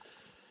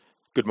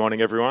Good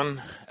morning,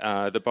 everyone.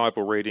 The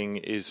Bible reading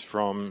is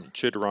from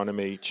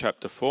Deuteronomy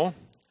chapter 4,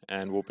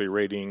 and we'll be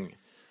reading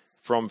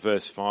from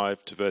verse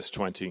 5 to verse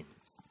 20.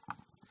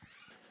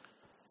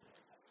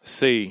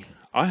 See,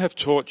 I have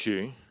taught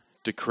you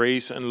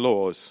decrees and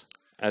laws,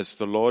 as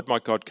the Lord my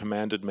God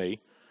commanded me,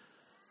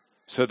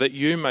 so that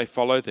you may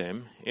follow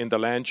them in the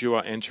land you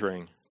are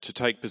entering, to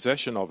take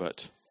possession of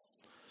it.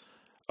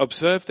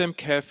 Observe them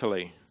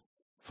carefully,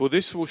 for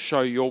this will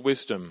show your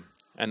wisdom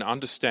and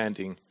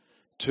understanding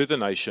to the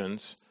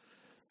nations,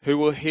 who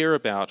will hear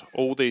about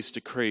all these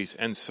decrees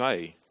and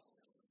say,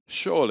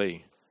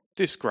 surely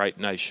this great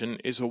nation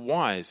is a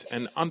wise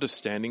and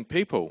understanding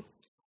people.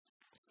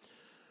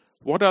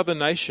 What other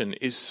nation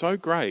is so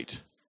great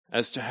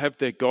as to have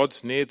their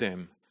gods near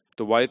them,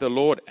 the way the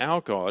Lord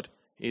our God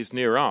is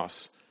near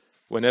us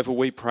whenever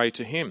we pray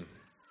to him?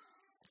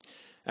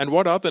 And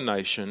what other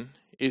nation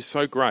is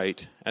so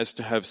great as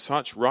to have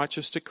such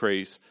righteous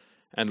decrees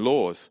and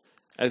laws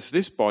as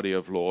this body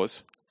of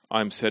laws I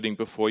am setting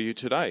before you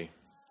today?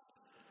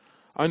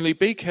 Only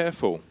be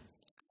careful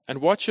and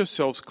watch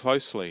yourselves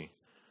closely,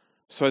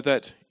 so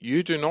that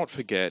you do not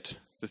forget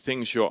the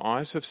things your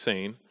eyes have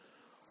seen,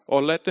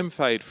 or let them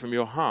fade from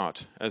your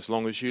heart as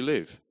long as you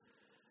live.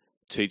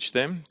 Teach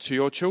them to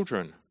your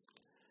children,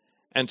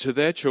 and to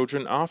their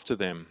children after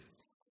them.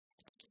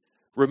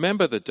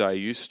 Remember the day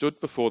you stood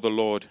before the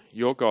Lord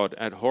your God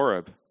at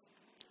Horeb,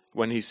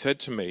 when he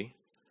said to me,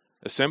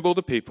 assemble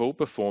the people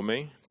before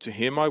me to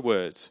hear my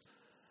words,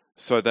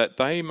 so that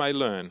they may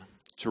learn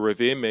to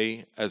revere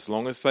me as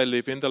long as they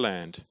live in the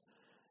land,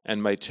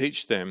 and may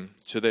teach them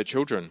to their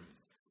children.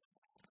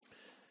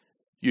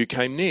 You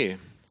came near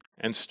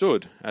and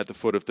stood at the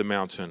foot of the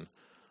mountain,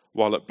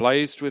 while it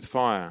blazed with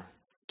fire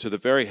to the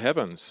very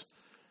heavens,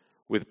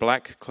 with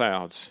black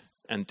clouds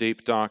and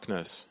deep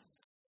darkness.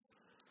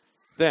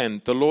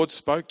 Then the Lord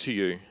spoke to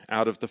you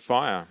out of the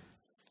fire.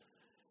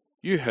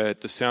 You heard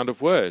the sound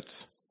of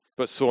words,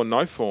 but saw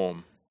no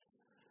form.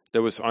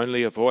 There was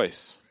only a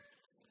voice.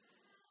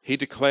 He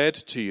declared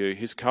to you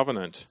his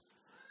covenant,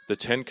 the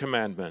 10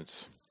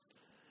 Commandments,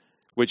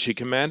 which he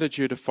commanded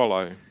you to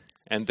follow,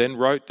 and then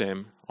wrote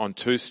them on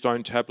 2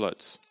 stone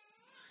tablets.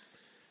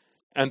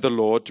 And the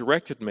Lord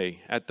directed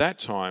me at that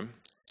time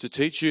to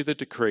teach you the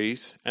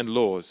decrees and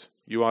laws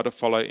you are to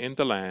follow in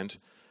the land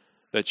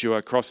that you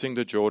are crossing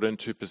the Jordan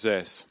to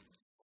possess.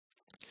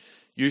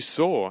 You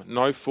saw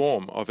no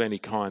form of any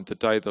kind the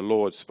day the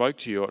Lord spoke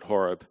to you at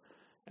Horeb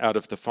out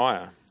of the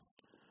fire.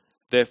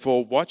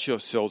 Therefore, watch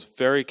yourselves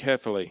very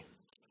carefully,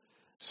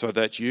 so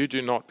that you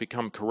do not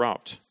become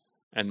corrupt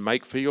and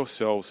make for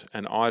yourselves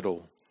an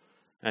idol,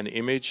 an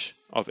image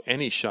of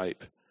any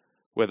shape,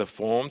 whether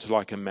formed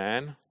like a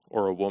man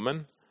or a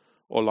woman,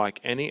 or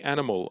like any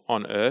animal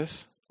on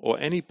earth, or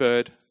any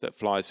bird that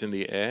flies in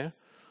the air,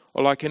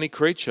 or like any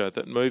creature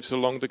that moves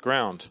along the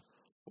ground,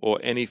 or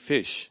any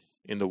fish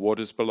in the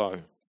waters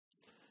below.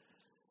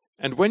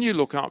 And when you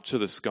look up to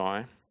the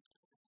sky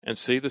and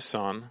see the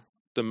sun,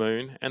 the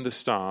moon, and the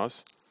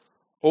stars,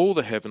 all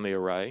the heavenly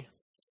array,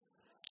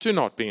 do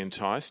not be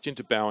enticed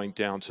into bowing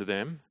down to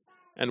them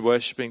and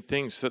worshipping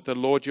things that the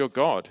Lord your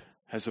God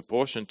has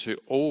apportioned to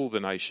all the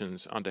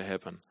nations under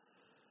heaven.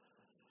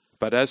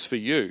 But as for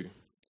you,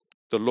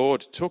 the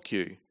Lord took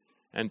you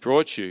and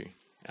brought you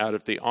out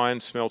of the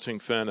iron-smelting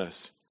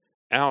furnace,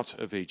 out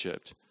of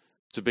Egypt,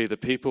 to be the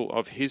people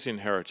of his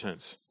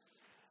inheritance,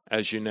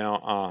 as you now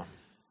are.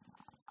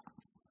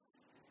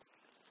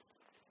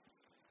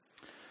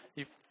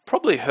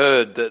 Probably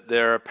heard that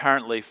there are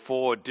apparently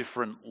 4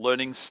 different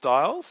learning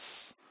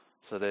styles.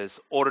 So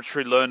there's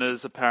auditory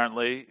learners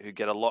apparently who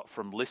get a lot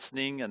from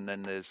listening, and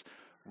then there's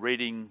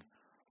reading,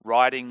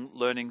 writing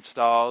learning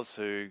styles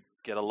who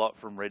get a lot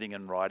from reading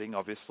and writing,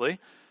 obviously.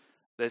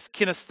 There's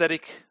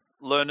kinesthetic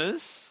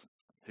learners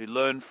who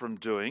learn from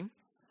doing,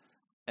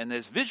 and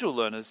there's visual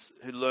learners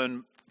who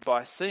learn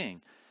by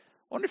seeing.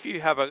 I wonder if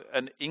you have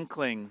an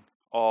inkling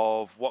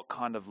of what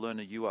kind of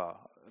learner you are.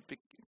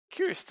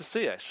 Curious to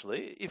see,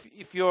 actually.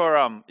 If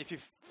you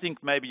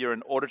think maybe you're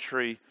an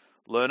auditory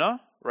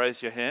learner,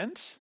 raise your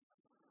hand.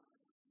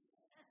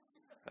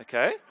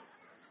 Okay.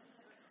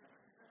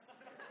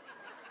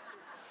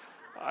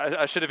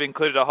 I should have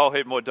included a whole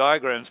heap more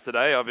diagrams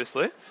today,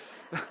 obviously.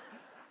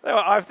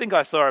 I think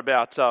I saw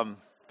about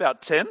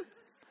 10.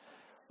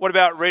 What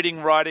about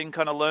reading, writing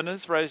kind of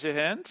learners? Raise your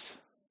hand.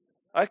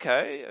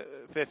 Okay,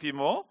 a fair few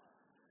more.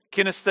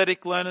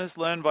 Kinesthetic learners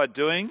learn by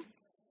doing.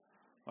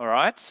 All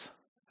right.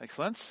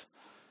 Excellent.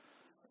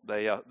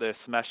 They're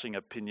smashing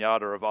a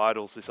piñata of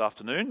idols this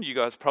afternoon. You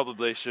guys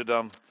probably should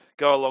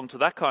go along to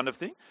that kind of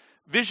thing.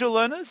 Visual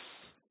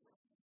learners.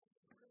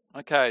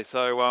 Okay,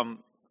 so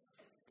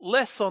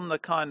less on the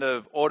kind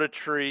of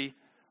auditory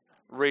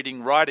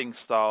reading, writing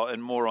style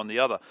and more on the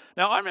other.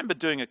 Now, I remember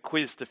doing a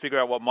quiz to figure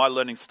out what my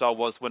learning style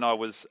was when I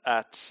was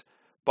at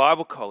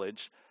Bible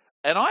college,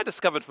 and I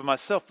discovered for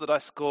myself that I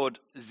scored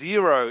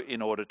 0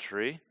 in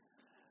auditory,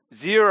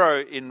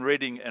 0 in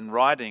reading and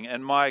writing,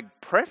 and my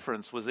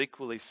preference was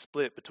equally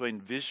split between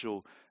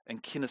visual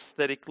and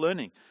kinesthetic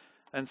learning.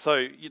 And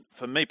so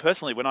for me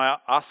personally, when I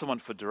ask someone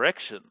for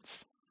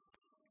directions,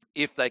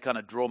 If they kind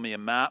of draw me a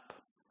map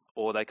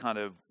or they kind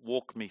of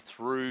walk me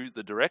through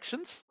the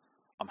directions,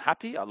 I'm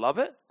happy, I love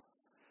it.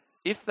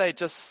 If they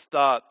just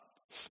start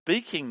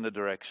speaking the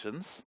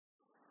directions,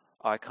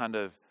 I kind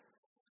of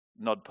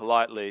nod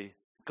politely,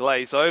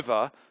 glaze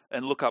over,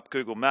 and look up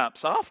Google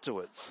Maps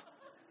afterwards.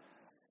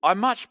 I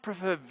much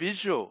prefer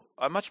visual.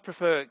 I much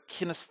prefer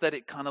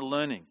kinesthetic kind of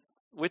learning,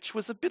 which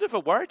was a bit of a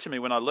worry to me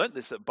when I learnt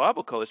this at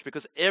Bible college,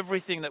 because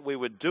everything that we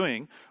were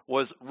doing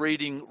was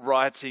reading,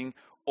 writing,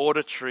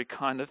 auditory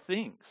kind of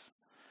things.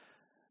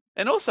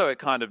 And also it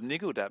kind of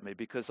niggled at me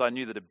because I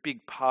knew that a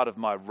big part of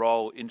my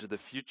role into the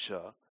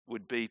future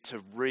would be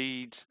to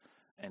read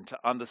and to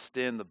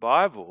understand the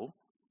Bible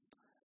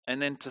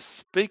and then to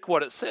speak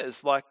what it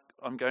says like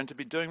I'm going to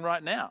be doing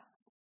right now.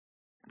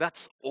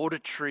 That's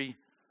auditory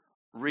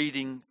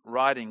reading,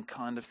 writing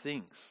kind of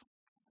things.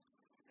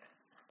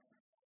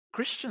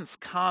 Christians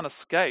can't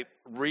escape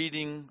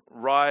reading,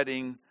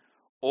 writing,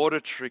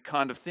 auditory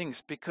kind of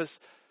things because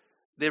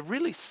they're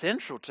really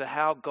central to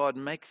how God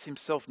makes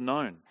himself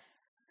known.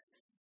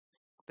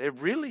 They're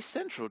really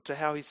central to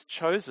how he's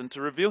chosen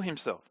to reveal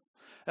himself.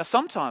 Now,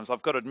 sometimes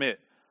I've got to admit,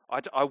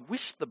 I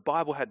wish the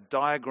Bible had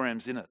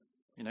diagrams in it,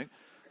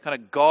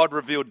 kind of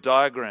God-revealed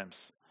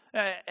diagrams.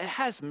 It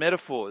has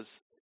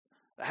metaphors,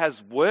 it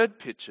has word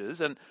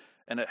pictures, and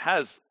it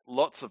has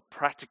lots of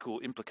practical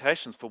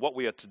implications for what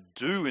we are to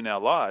do in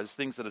our lives,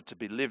 things that are to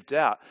be lived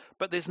out.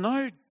 But there's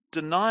no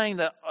denying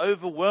that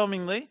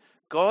overwhelmingly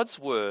God's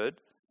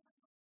word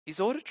is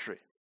auditory.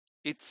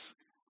 It's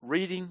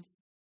reading,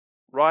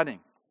 writing.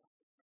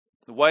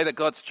 The way that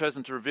God's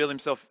chosen to reveal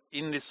himself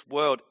in this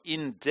world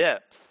in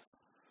depth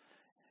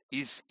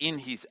is in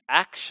his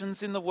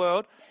actions in the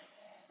world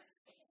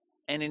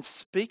and in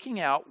speaking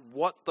out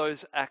what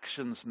those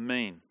actions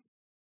mean,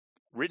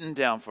 written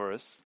down for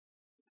us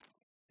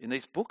in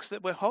these books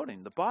that we're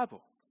holding, the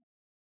Bible.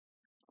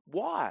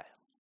 Why?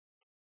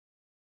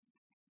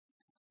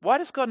 Why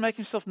does God make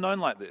himself known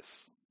like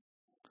this?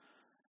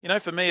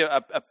 For me,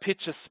 a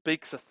picture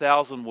speaks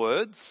 1,000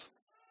 words.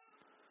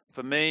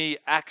 For me,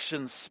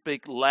 actions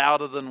speak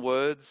louder than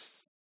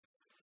words.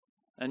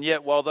 And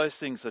yet, while those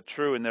things are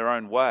true in their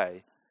own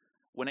way,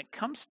 when it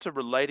comes to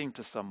relating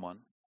to someone,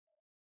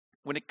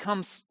 when it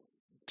comes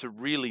to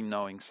really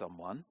knowing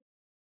someone,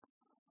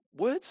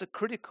 words are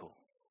critical,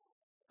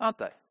 aren't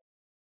they?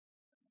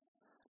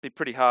 It'd be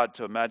pretty hard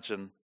to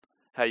imagine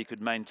how you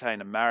could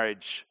maintain a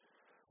marriage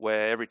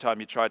where every time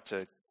you tried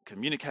to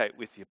communicate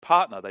with your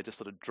partner, they just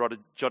sort of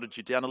jotted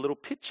you down a little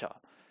picture.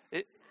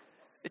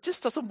 It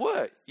just doesn't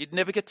work. You'd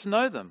never get to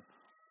know them.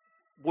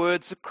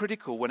 Words are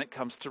critical when it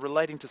comes to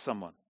relating to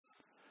someone.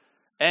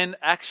 And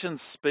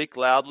actions speak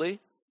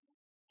loudly.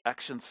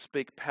 Actions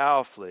speak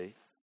powerfully.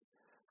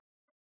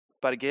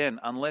 But again,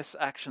 unless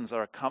actions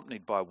are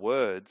accompanied by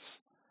words,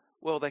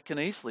 well, they can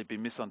easily be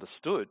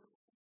misunderstood.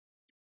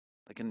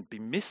 They can be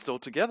missed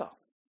altogether.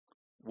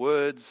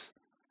 Words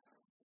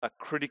are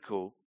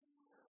critical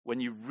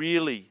when you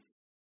really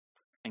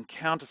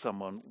encounter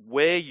someone.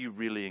 Where you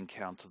really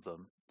encounter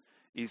them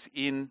is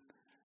in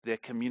their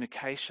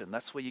communication.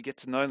 That's where you get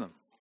to know them.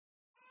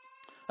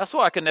 That's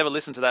why I can never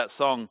listen to that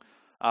song,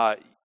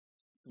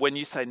 When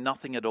You Say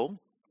Nothing at All.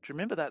 Do you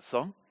remember that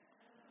song?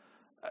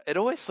 It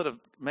always sort of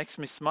makes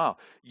me smile.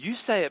 You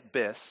say it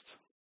best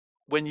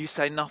when you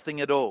say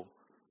nothing at all.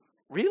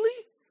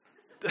 Really?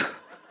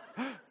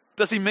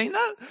 Does he mean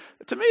that?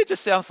 To me, it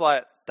just sounds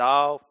like,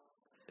 Dale,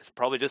 it's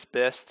probably just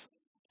best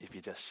if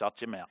you just shut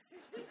your mouth.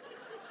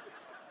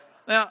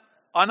 Now,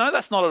 I know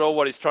that's not at all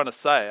what he's trying to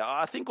say.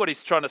 I think what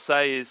he's trying to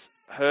say is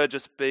her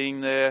just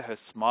being there, her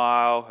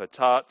smile, her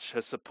touch,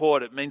 her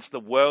support, it means the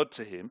world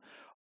to him.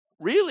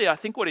 Really, I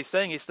think what he's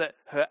saying is that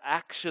her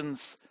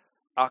actions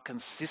are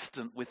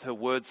consistent with her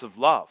words of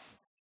love.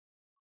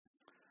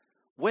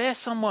 Where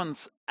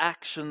someone's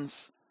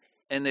actions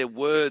and their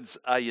words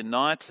are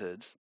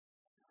united,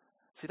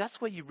 see,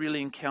 that's where you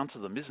really encounter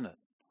them, isn't it?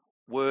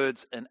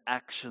 Words and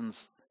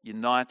actions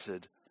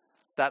united,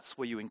 that's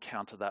where you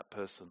encounter that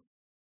person.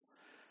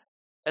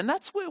 And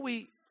that's where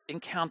we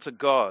encounter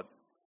God.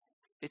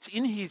 It's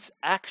in his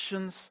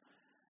actions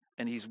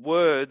and his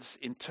words,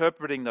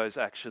 interpreting those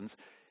actions,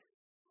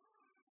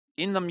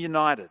 in them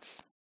united.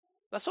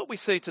 That's what we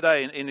see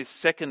today in this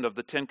second of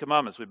the 10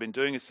 Commandments. We've been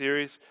doing a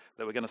series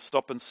that we're going to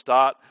stop and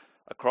start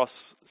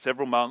across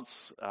several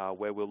months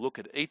where we'll look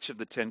at each of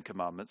the 10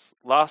 Commandments.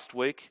 Last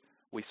week,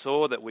 we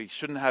saw that we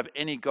shouldn't have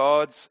any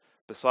gods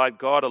beside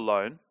God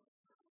alone.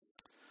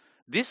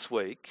 This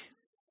week,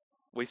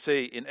 we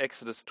see in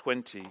Exodus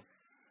 20,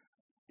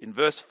 in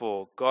verse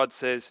 4, God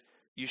says,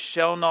 "You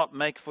shall not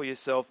make for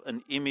yourself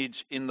an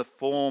image in the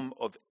form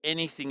of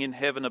anything in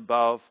heaven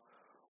above,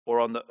 or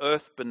on the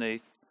earth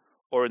beneath,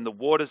 or in the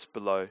waters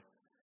below.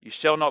 You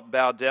shall not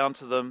bow down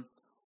to them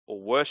or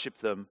worship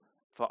them,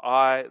 for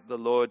I, the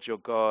Lord your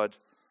God,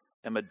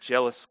 am a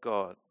jealous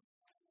God."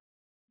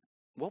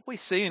 What we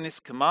see in this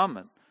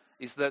commandment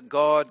is that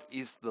God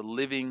is the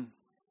living,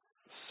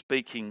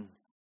 speaking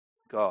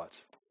God.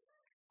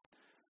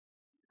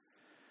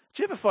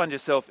 Do you ever find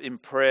yourself in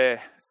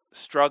prayer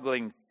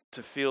struggling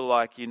to feel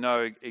like you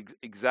know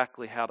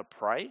exactly how to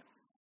pray?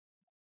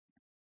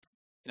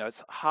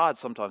 It's hard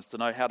sometimes to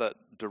know how to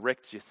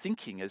direct your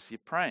thinking as you're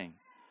praying.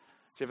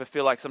 Do you ever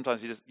feel like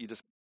sometimes you're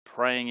just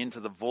praying into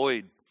the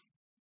void?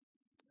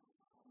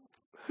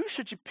 Who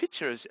should you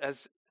picture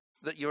as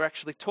that you're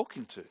actually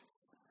talking to?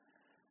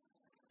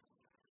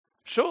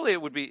 Surely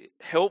it would be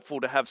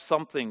helpful to have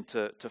something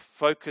to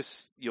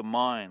focus your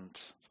mind,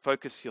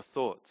 focus your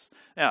thoughts.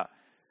 Now,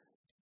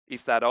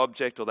 if that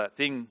object or that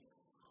thing,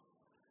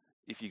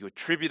 if you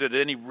attributed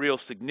any real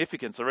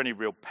significance or any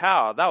real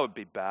power, that would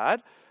be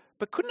bad.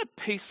 But couldn't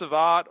a piece of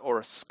art or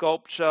a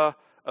sculpture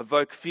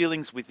evoke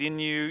feelings within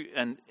you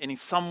and in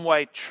some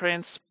way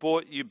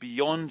transport you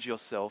beyond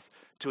yourself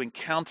to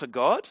encounter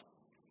God?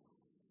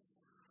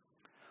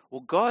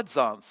 Well, God's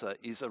answer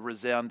is a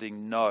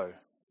resounding no.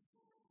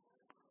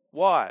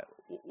 Why?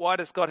 Why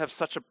does God have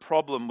such a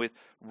problem with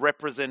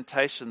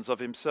representations of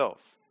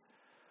himself?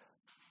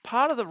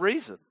 Part of the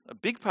reason, a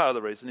big part of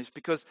the reason, is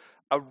because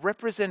a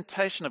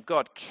representation of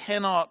God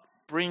cannot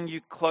bring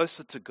you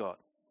closer to God.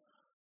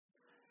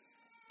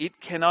 It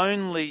can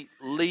only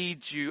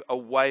lead you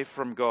away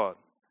from God.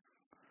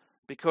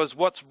 Because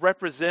what's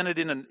represented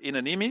in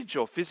an image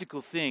or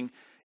physical thing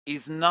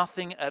is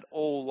nothing at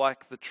all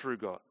like the true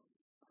God.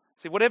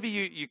 See, whatever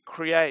you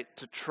create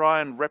to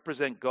try and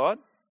represent God,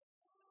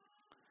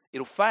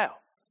 it'll fail.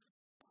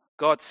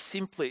 God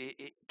simply,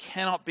 it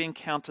cannot be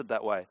encountered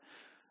that way.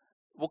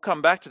 We'll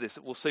come back to this.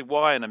 We'll see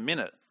why in a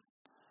minute.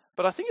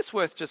 But I think it's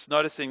worth just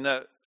noticing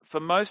that for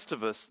most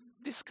of us,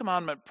 this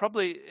commandment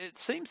it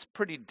seems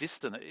pretty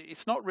distant.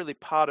 It's not really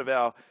part of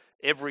our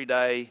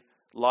everyday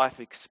life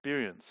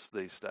experience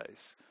these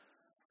days.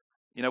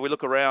 We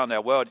look around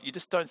our world, you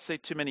just don't see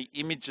too many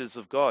images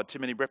of God, too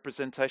many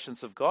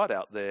representations of God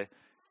out there,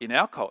 in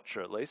our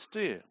culture at least,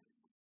 do you?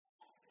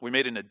 We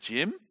meet in a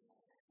gym.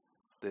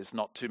 There's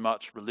not too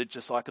much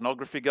religious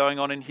iconography going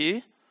on in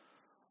here.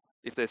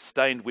 If there's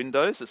stained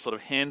windows, there's sort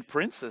of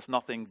handprints. There's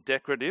nothing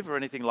decorative or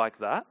anything like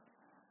that.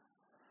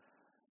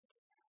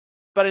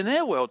 But in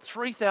their world,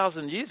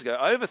 3,000 years ago,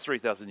 over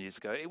 3,000 years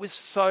ago, it was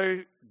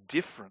so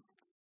different.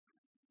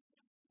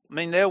 I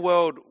mean, their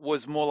world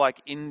was more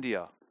like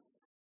India.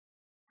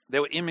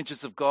 There were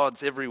images of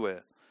gods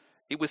everywhere.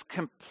 It was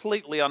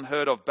completely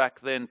unheard of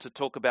back then to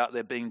talk about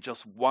there being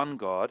just one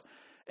God.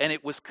 And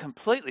it was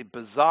completely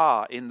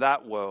bizarre in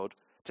that world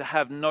to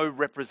have no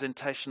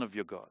representation of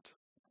your God.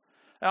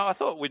 Now, I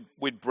thought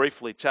we'd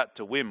briefly chat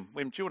to Wim.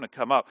 Wim, do you want to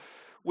come up?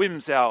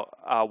 Wim's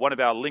one of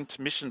our linked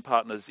mission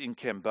partners in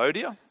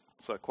Cambodia,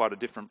 so quite a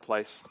different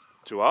place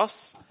to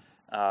us.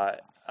 A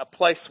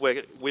place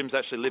where Wim's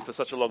actually lived for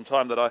such a long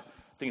time that I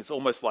think it's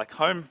almost like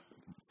home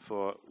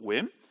for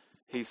Wim.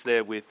 He's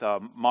there with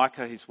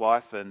Micah, his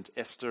wife, and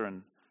Esther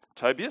and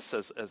Tobias,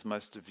 as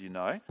most of you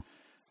know.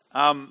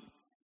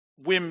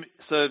 Wim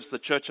serves the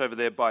church over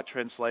there by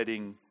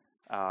translating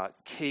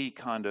key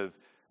kind of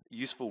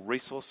useful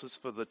resources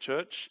for the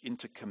church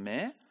into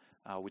Khmer,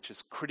 which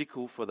is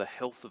critical for the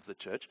health of the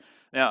church.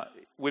 Now,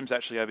 Wim's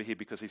actually over here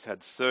because he's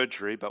had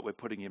surgery, but we're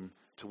putting him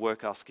to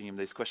work asking him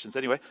these questions.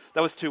 Anyway,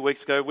 that was 2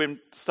 weeks ago. Wim,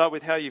 start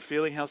with how you're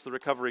feeling. How's the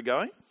recovery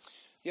going?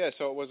 Yeah,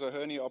 so it was a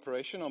hernia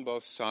operation on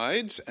both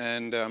sides,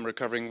 and I'm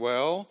recovering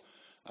well.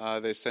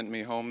 They sent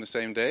me home the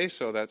same day,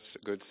 so that's a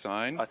good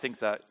sign. I think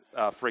that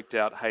freaked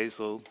out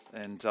Hazel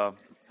and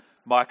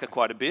Micah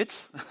quite a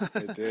bit.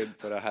 It did,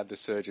 but I had the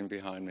surgeon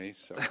behind me.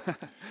 So.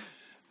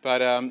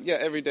 But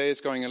every day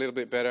it's going a little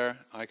bit better.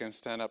 I can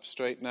stand up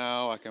straight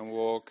now. I can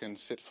walk and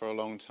sit for a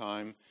long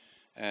time.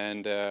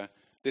 And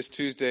this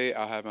Tuesday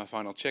I'll have my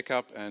final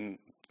checkup, and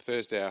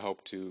Thursday I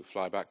hope to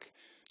fly back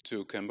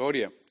to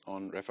Cambodia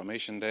on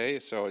Reformation Day.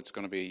 So it's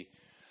going to be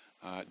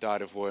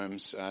diet of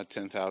worms,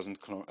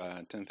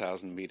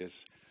 10,000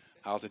 meters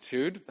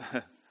altitude.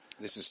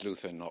 This is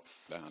Luther, not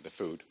the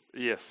food.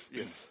 Yes.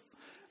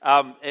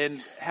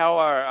 And how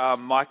are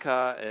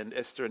Micah and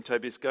Esther and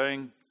Tobias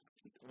going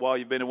while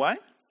you've been away?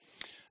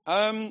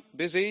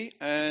 Busy,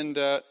 and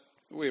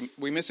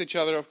we miss each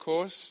other, of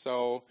course.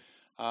 So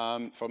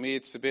for me,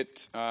 it's a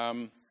bit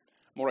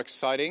more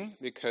exciting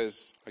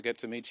because I get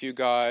to meet you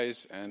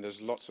guys, and there's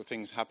lots of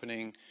things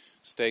happening,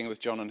 staying with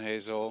John and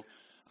Hazel.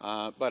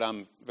 But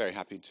I'm very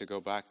happy to go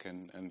back,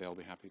 and they'll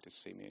be happy to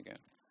see me again.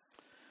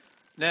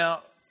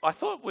 Now, I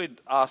thought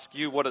we'd ask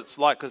you what it's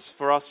like, because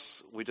for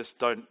us, we just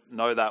don't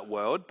know that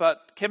world.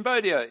 But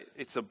Cambodia,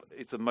 it's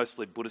a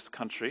mostly Buddhist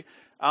country.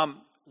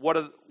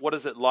 What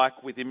is it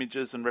like with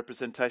images and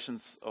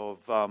representations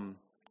of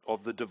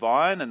the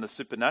divine and the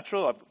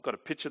supernatural? I've got a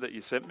picture that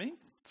you sent me.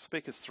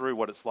 Speak us through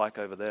what it's like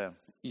over there.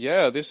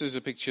 Yeah, this is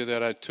a picture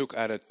that I took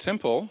at a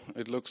temple.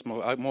 It looks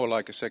more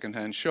like a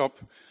second-hand shop.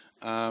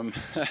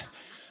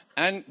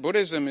 And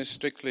Buddhism is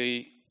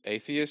strictly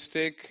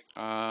atheistic,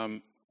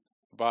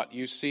 but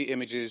you see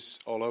images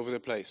all over the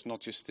place, not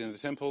just in the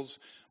temples,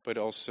 but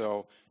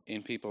also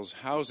in people's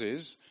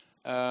houses.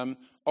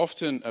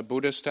 Often a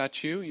Buddha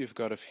statue, you've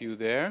got a few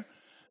there.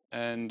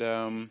 And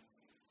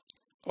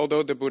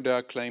although the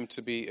Buddha claimed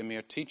to be a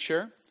mere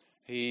teacher,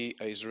 he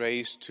is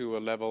raised to a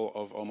level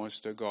of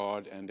almost a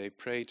god, and they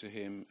pray to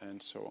him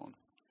and so on.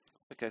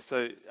 Okay,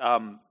 so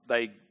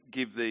they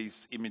give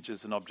these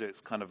images and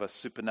objects kind of a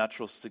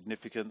supernatural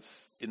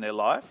significance in their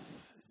life.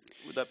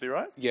 Would that be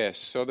right? Yes,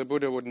 so the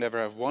Buddha would never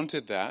have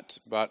wanted that,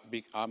 but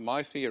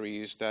my theory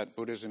is that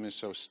Buddhism is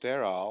so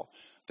sterile,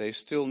 they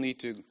still need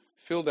to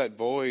fill that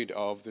void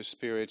of the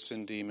spirits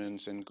and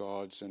demons and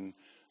gods and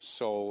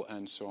soul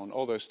and so on,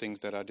 all those things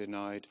that are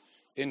denied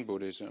in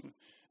Buddhism.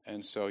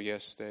 And so,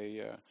 yes,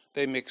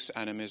 they mix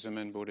animism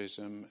and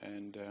Buddhism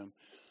and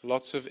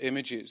lots of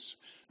images,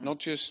 not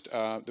just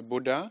the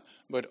Buddha,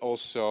 but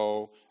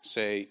also,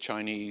 say,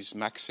 Chinese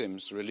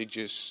maxims,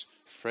 religious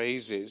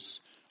phrases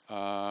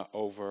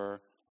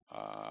over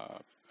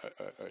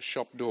a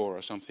shop door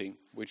or something,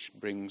 which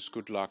brings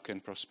good luck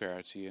and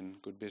prosperity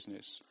and good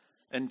business.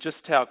 And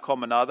just how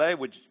common are they?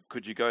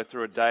 Could you go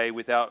through a day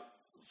without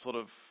sort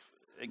of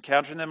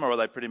encountering them, or are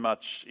they pretty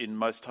much in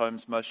most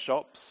homes, most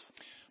shops?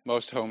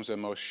 Most homes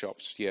and most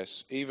shops,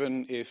 yes.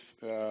 Even if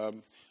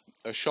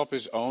a shop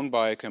is owned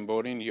by a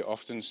Cambodian, you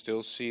often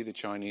still see the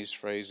Chinese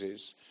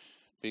phrases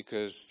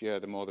because, yeah,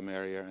 the more the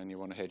merrier and you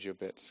want to hedge your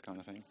bets kind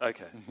of thing.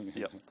 Okay,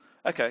 yep.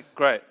 Okay,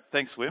 great.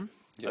 Thanks, Wim.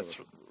 You're That's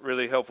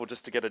really helpful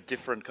just to get a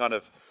different kind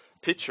of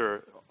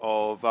picture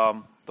of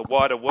the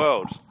wider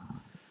world.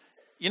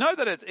 You know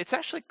that it's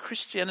actually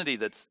Christianity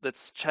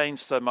that's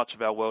changed so much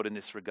of our world in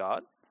this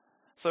regard.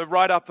 So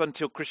right up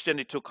until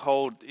Christianity took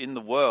hold in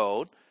the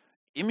world,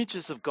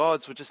 images of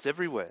gods were just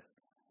everywhere.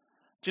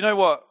 Do you know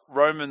what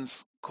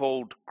Romans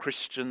called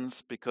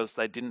Christians because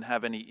they didn't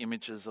have any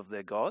images of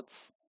their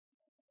gods?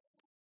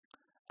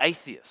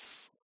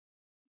 Atheists.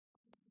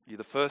 You're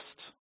the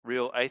first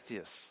real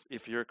atheists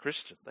if you're a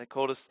Christian. They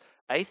called us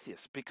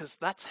atheists because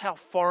that's how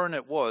foreign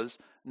it was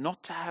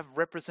not to have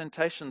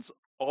representations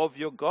of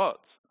your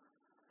gods.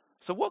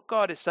 So what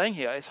God is saying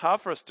here is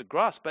hard for us to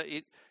grasp, but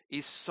it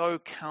is so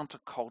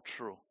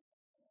countercultural.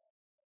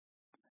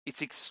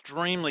 It's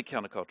extremely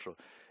countercultural.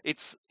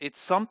 It's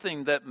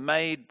something that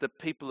made the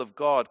people of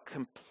God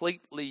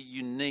completely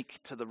unique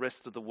to the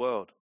rest of the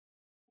world.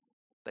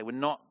 They were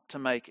not to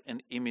make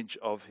an image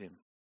of him.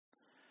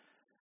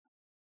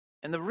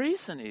 And the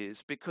reason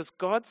is because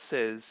God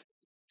says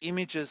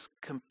images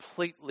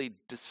completely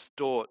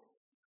distort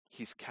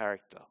his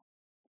character.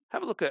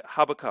 Have a look at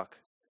Habakkuk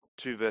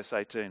 2 verse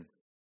 18,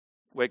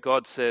 where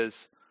God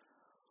says,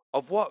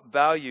 "Of what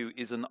value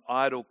is an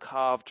idol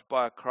carved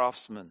by a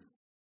craftsman?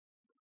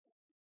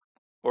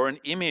 Or an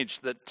image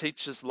that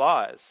teaches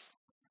lies?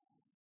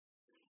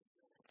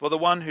 For the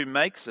one who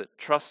makes it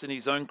trusts in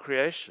his own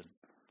creation.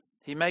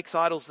 He makes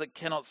idols that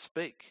cannot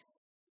speak.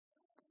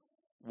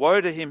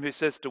 Woe to him who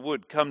says to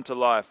wood, 'Come to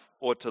life,'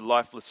 or to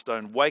lifeless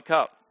stone, 'Wake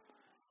up.'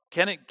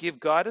 Can it give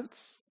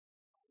guidance?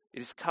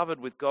 It is covered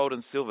with gold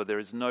and silver. There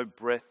is no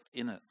breath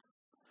in it."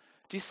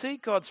 Do you see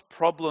God's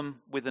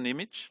problem with an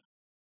image?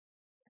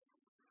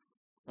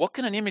 What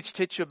can an image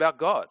teach you about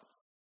God?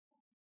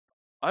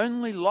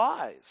 Only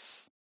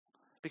lies.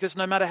 Because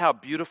no matter how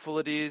beautiful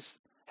it is,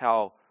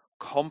 how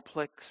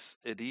complex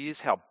it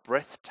is, how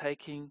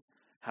breathtaking,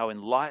 how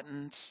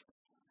enlightened,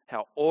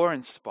 how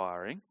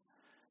awe-inspiring,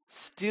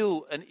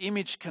 still an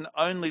image can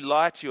only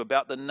lie to you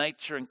about the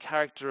nature and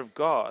character of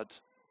God.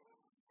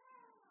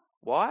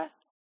 Why?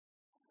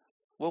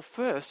 Well,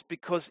 first,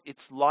 because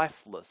it's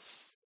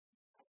lifeless.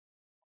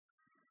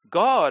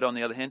 God, on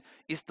the other hand,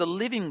 is the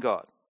living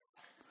God.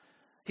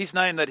 His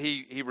name that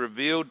he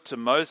revealed to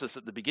Moses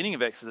at the beginning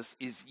of Exodus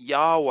is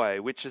Yahweh,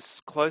 which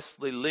is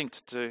closely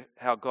linked to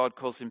how God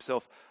calls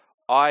himself,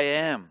 I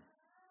am.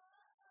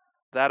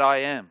 That I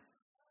am.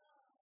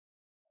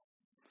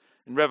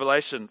 In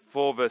Revelation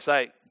 4 verse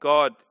 8,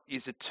 God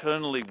is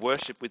eternally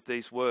worshipped with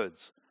these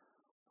words,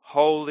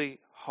 "Holy,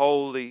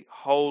 holy,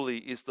 holy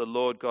is the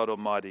Lord God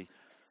Almighty,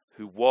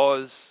 who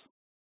was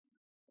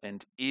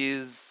and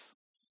is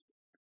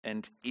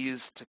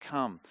to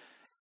come."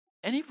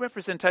 Any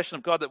representation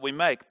of God that we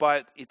make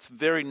by its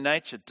very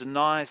nature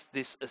denies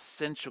this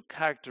essential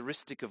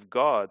characteristic of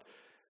God.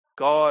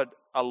 God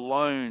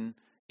alone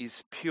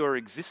is pure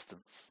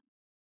existence.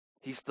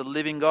 He's the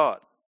living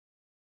God.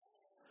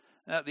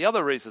 Now, the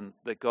other reason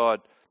that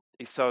God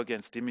is so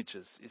against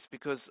images is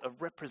because a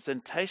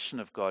representation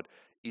of God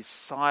is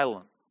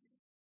silent.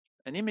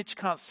 An image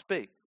can't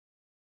speak.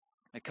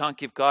 It can't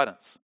give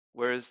guidance.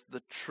 Whereas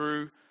the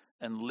true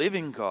and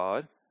living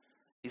God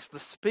is the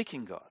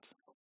speaking God.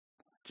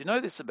 Do you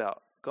know this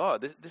about God?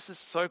 This is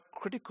so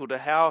critical to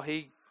how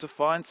he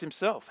defines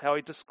himself, how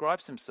he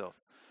describes himself.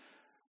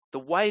 The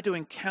way to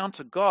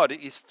encounter God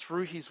is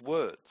through his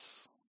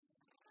words.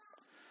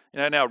 You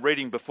know, now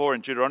reading before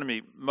in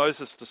Deuteronomy,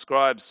 Moses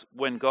describes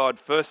when God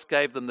first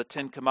gave them the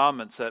 10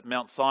 Commandments at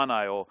Mount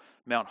Sinai, or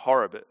Mount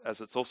Horeb,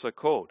 as it's also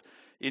called.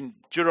 In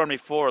Deuteronomy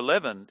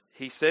 4:11,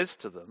 he says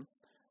to them,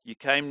 "You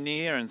came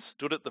near and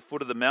stood at the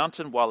foot of the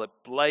mountain while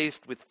it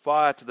blazed with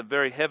fire to the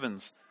very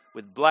heavens,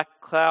 with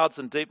black clouds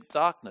and deep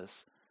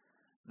darkness.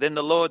 Then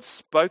the Lord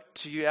spoke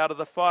to you out of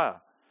the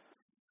fire."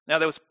 Now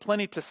there was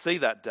plenty to see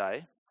that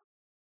day.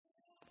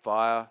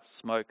 Fire,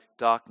 smoke,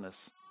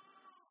 darkness.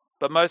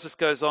 But Moses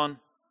goes on,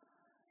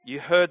 "You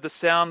heard the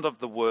sound of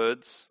the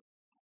words,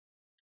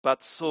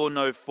 but saw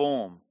no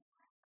form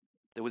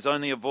There was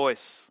only a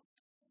voice.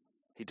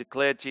 He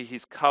declared to you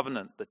his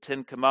covenant, the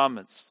 10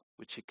 commandments,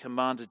 which he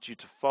commanded you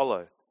to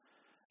follow.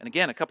 And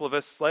again, a couple of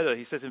verses later,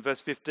 he says in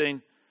verse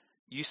 15,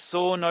 you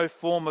saw no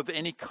form of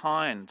any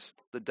kind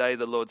the day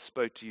the Lord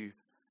spoke to you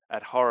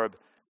at Horeb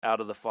out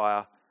of the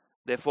fire.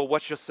 Therefore,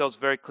 watch yourselves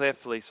very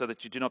carefully so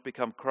that you do not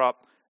become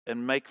corrupt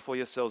and make for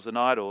yourselves an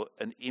idol,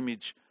 an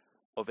image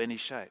of any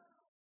shape.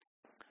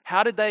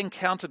 How did they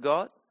encounter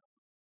God?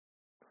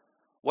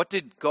 What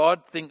did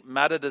God think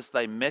mattered as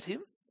they met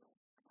him?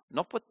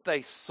 Not what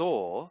they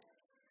saw,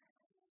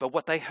 but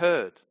what they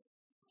heard.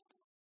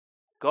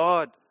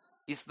 God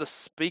is the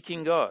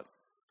speaking God.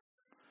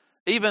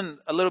 Even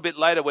a little bit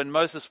later, when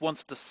Moses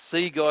wants to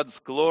see God's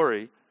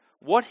glory,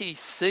 what he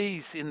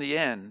sees in the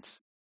end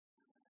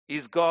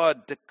is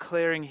God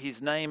declaring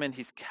his name and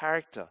his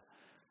character.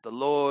 The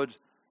Lord,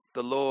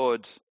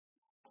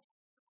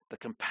 the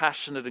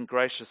compassionate and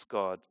gracious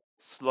God,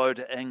 slow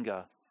to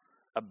anger,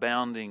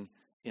 abounding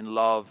in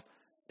love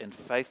and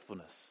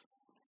faithfulness.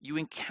 You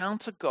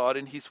encounter God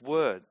in his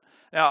word.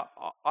 Now,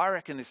 I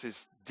reckon this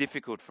is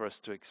difficult for us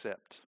to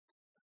accept.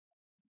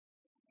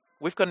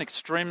 We've got an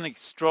extremely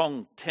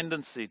strong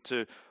tendency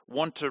to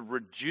want to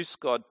reduce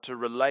God, to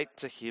relate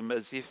to him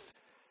as if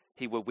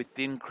he were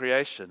within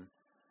creation,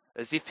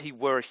 as if he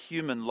were a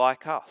human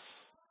like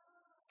us.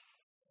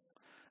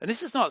 And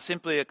this is not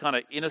simply a kind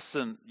of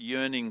innocent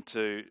yearning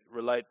to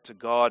relate to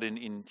God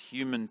in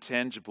human,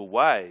 tangible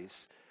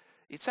ways.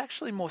 It's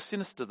actually more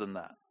sinister than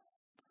that.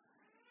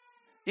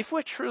 If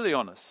we're truly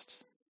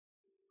honest,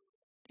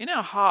 in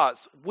our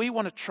hearts, we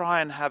want to try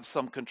and have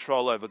some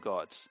control over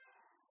God.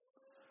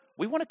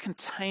 We want to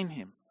contain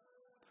him.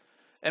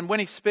 And when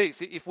he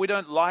speaks, if we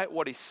don't like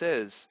what he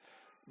says,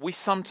 we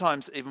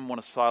sometimes even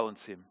want to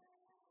silence him.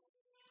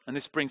 And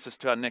this brings us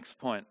to our next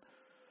point.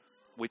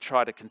 We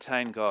try to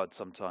contain God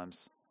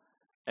sometimes,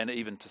 and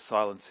even to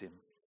silence him.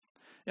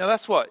 You know,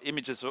 that's what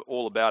images are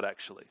all about,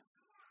 actually.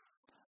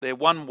 They're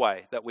one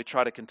way that we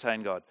try to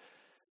contain God.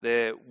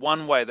 They're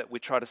one way that we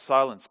try to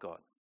silence God.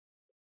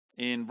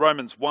 In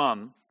Romans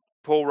 1,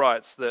 Paul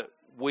writes that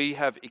we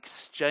have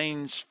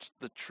exchanged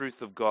the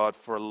truth of God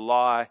for a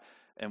lie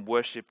and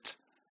worshipped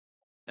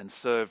and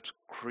served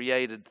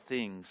created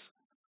things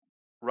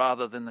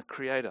rather than the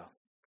Creator.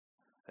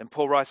 And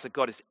Paul writes that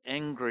God is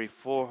angry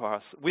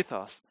with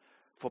us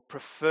for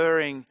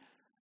preferring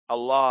a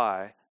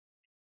lie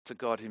to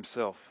God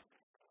himself,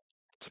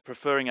 to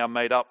preferring our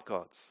made-up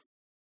gods.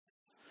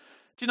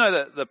 Do you know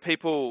that the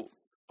people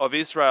of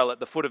Israel at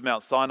the foot of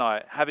Mount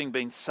Sinai, having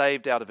been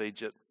saved out of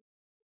Egypt,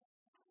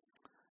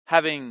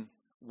 having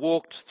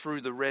walked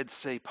through the Red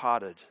Sea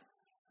parted,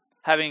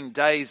 having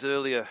days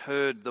earlier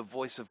heard the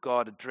voice of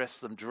God address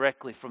them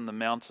directly from the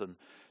mountain,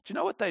 do you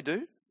know what they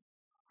do?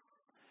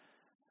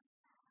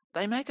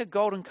 They make a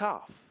golden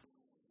calf.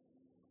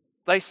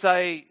 They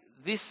say,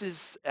 this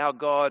is our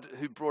God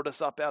who brought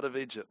us up out of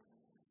Egypt.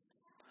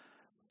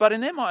 But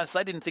in their minds,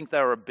 they didn't think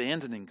they were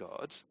abandoning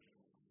God.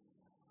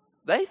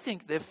 They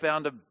think they've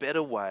found a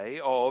better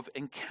way of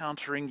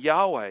encountering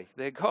Yahweh,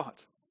 their God.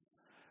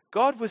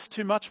 God was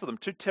too much for them,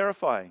 too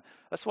terrifying.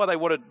 That's why they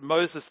wanted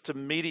Moses to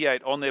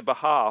mediate on their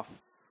behalf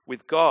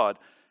with God.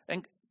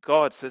 And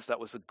God says that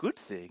was a good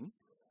thing.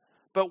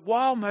 But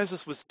while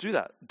Moses was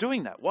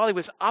doing that, while he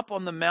was up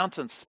on the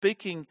mountain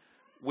speaking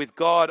with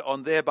God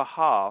on their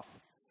behalf,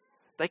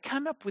 they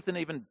came up with an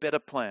even better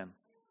plan.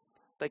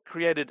 They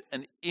created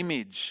an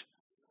image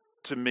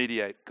to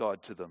mediate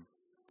God to them.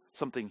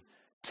 Something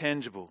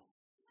tangible,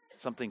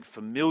 something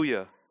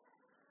familiar,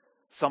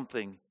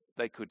 something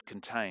they could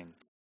contain.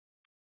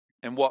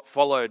 And what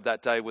followed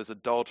that day was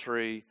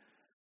adultery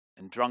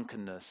and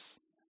drunkenness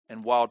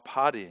and wild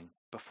partying.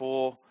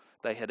 Before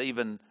they had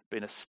even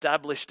been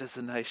established as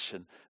a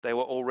nation, they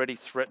were already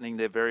threatening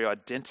their very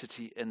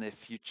identity and their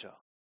future.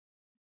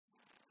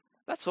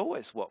 That's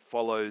always what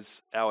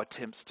follows our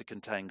attempts to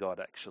contain God,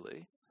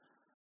 actually.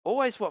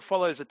 Always what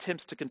follows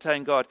attempts to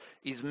contain God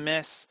is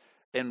mess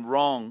and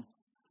wrong,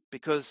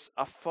 because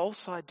a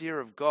false idea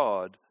of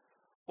God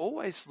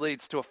always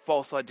leads to a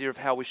false idea of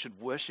how we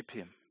should worship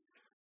him.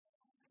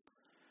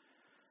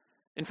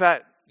 In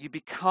fact, you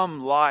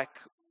become like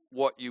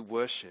what you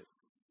worship.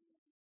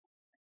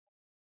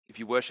 If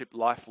you worship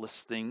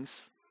lifeless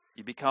things,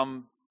 you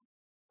become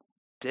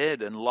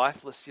dead and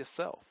lifeless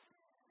yourself.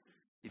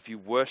 If you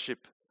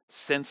worship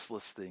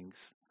senseless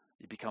things,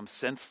 you become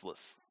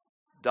senseless,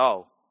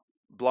 dull,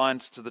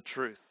 blind to the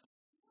truth.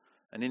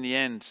 And in the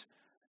end,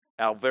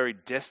 our very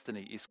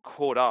destiny is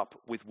caught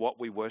up with what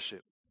we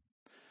worship.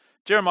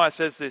 Jeremiah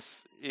says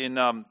this in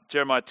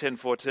Jeremiah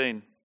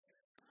 10:14.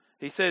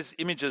 He says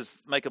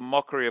images make a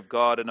mockery of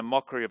God and a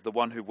mockery of the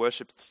one who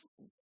worships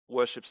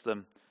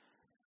them.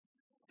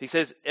 He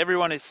says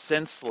everyone is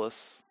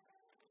senseless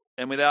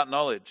and without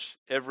knowledge.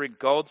 Every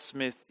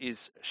goldsmith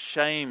is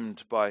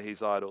shamed by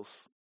his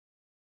idols.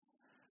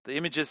 The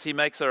images he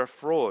makes are a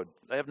fraud.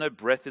 They have no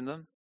breath in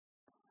them.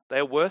 They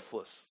are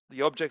worthless,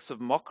 the objects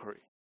of mockery.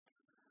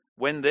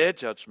 When their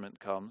judgment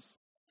comes,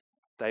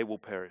 they will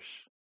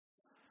perish.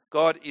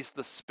 God is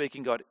the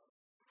speaking God.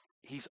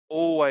 He's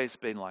always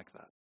been like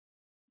that.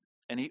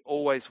 and he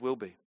always will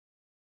be.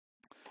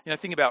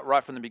 Think about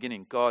right from the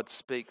beginning, God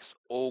speaks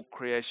all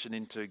creation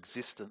into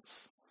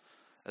existence.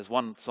 As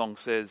one song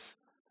says,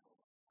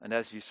 and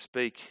as you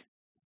speak,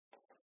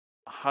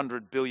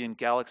 100 billion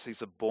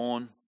galaxies are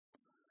born.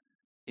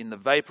 In the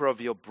vapor of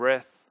your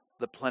breath,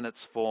 the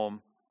planets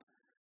form.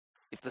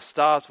 If the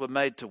stars were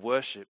made to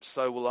worship,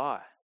 so will I.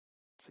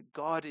 So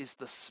God is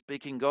the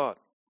speaking God.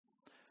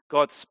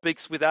 God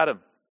speaks with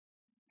Adam.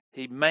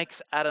 He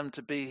makes Adam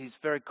to be his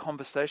very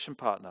conversation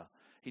partner.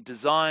 He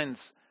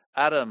designs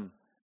Adam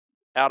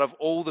out of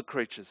all the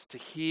creatures to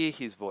hear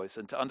his voice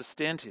and to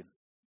understand him.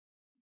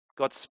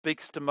 God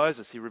speaks to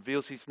Moses. He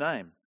reveals his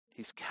name,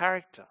 his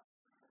character.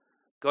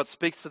 God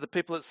speaks to the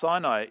people at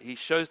Sinai. He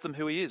shows them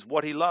who he is,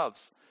 what he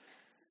loves.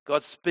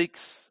 God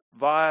speaks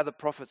via the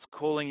prophets,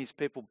 calling his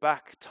people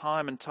back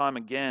time and time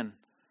again.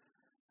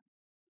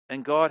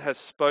 And God has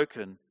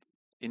spoken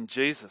in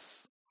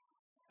Jesus,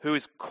 who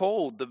is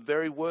called the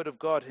very word of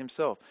God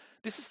himself.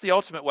 This is the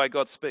ultimate way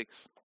God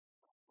speaks.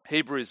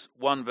 Hebrews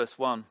 1 verse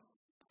 1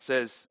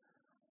 says,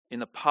 in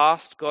the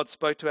past, God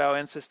spoke to our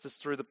ancestors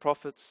through the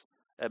prophets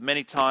at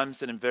many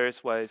times and in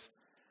various ways.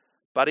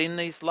 But in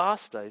these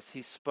last days,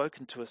 he's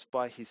spoken to us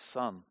by his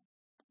Son.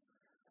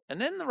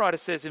 And then the writer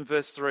says in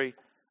verse 3,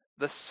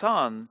 the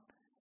Son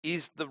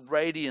is the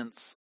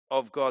radiance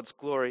of God's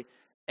glory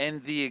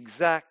and the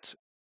exact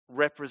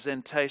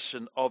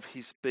representation of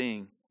his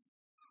being,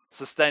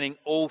 sustaining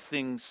all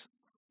things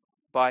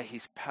by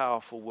his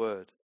powerful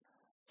word.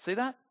 See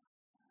that?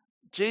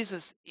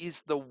 Jesus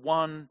is the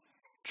one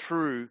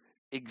true,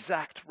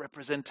 exact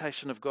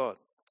representation of God.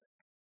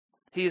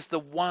 He is the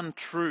one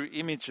true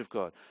image of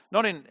God.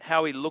 Not in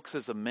how he looks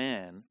as a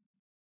man,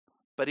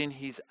 but in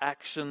his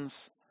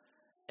actions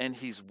and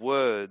his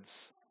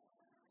words.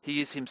 He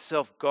is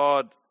himself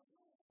God,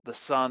 the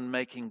Son,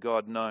 making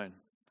God known.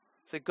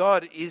 So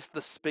God is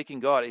the speaking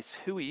God. It's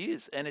who he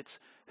is, and it's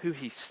who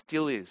he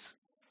still is.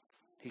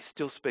 He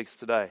still speaks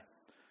today.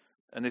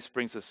 And this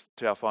brings us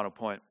to our final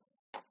point.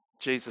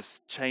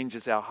 Jesus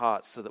changes our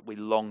hearts so that we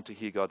long to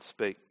hear God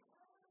speak.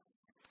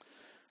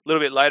 A little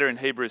bit later in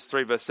Hebrews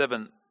 3 verse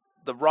 7,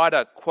 the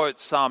writer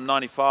quotes Psalm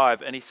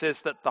 95 and he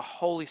says that the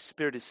Holy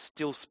Spirit is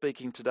still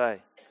speaking today.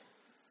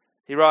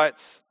 He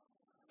writes,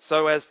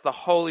 so as the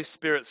Holy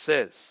Spirit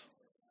says,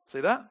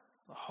 see that?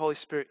 The Holy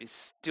Spirit is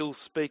still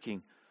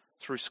speaking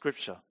through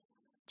Scripture,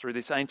 through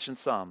this ancient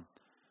psalm.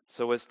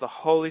 So as the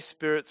Holy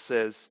Spirit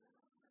says,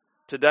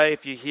 today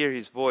if you hear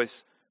his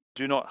voice,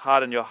 do not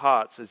harden your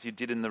hearts as you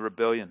did in the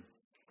rebellion.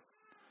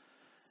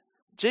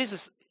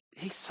 Jesus,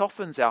 he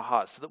softens our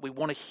hearts so that we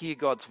want to hear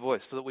God's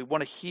voice, so that we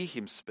want to hear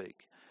him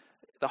speak.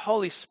 The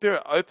Holy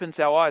Spirit opens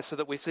our eyes so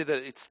that we see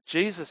that it's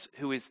Jesus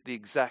who is the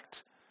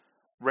exact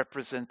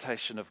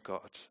representation of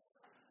God,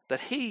 that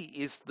he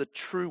is the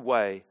true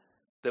way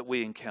that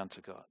we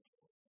encounter God.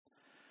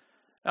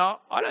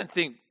 Now, I don't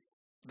think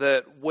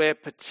that we're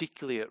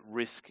particularly at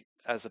risk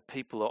as a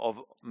people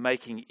of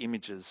making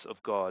images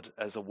of God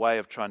as a way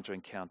of trying to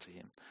encounter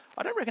him.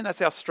 I don't reckon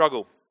that's our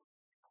struggle.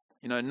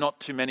 Not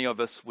too many of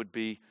us would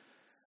be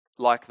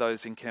like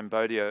those in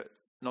Cambodia.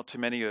 Not too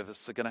many of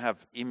us are going to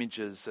have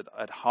images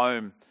at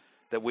home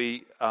that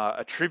we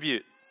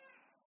attribute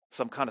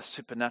some kind of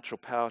supernatural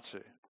power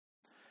to.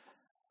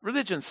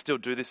 Religions still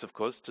do this, of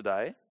course,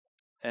 today.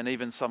 And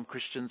even some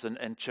Christians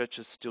and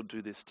churches still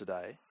do this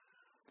today.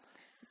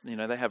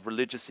 They have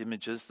religious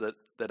images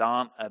that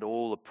aren't at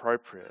all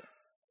appropriate.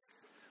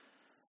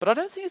 But I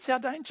don't think it's our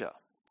danger.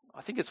 I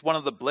think it's one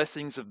of the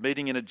blessings of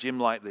meeting in a gym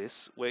like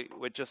this.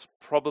 We're just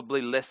probably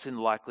less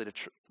likely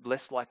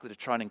to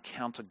try and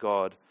encounter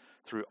God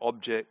through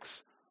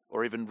objects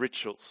or even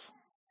rituals.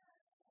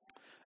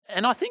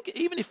 And I think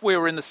even if we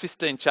were in the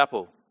Sistine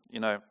Chapel,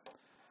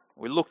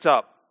 we looked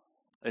up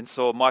and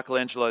saw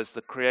Michelangelo's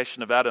The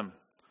Creation of Adam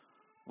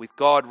with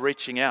God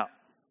reaching out.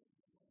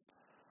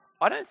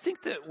 I don't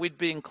think that we'd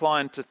be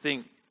inclined to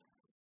think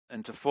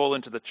and to fall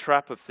into the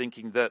trap of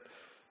thinking that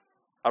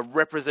a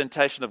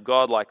representation of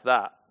God like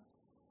that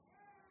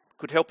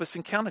could help us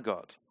encounter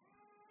God.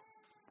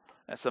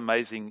 That's an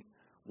amazing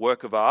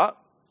work of art.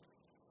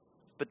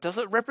 But does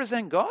it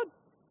represent God?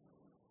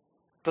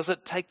 Does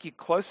it take you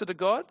closer to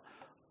God?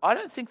 I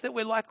don't think that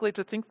we're likely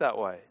to think that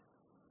way.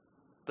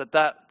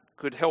 That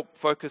could help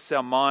focus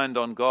our mind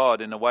on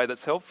God in a way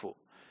that's helpful.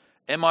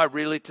 Am I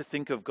really to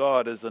think of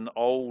God as an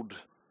old,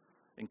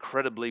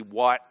 incredibly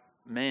white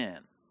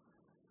man?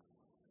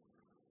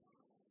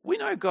 We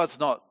know God's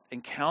not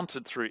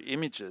encountered through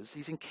images.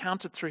 He's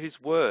encountered through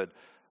his word.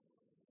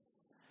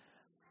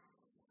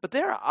 But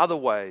there are other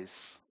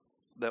ways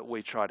that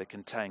we try to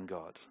contain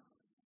God.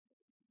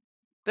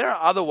 There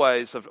are other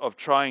ways of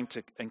trying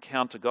to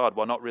encounter God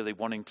while not really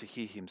wanting to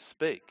hear him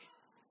speak.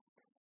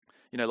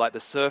 Like the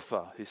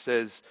surfer who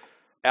says,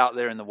 out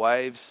there in the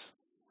waves,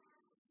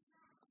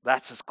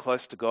 that's as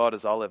close to God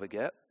as I'll ever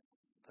get.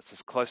 That's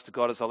as close to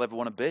God as I'll ever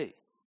want to be.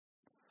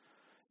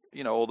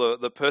 Or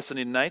the person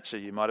in nature,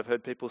 you might have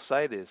heard people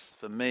say this.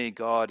 For me,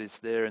 God is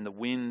there in the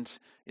wind,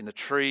 in the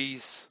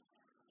trees,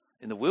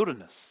 in the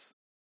wilderness.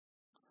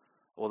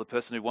 Or the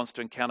person who wants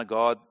to encounter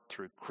God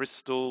through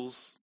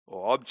crystals,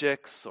 or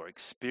objects or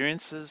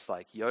experiences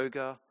like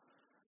yoga,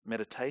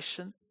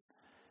 meditation.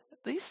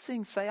 These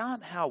things, they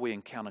aren't how we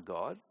encounter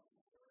God.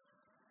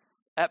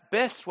 At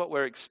best, what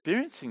we're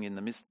experiencing in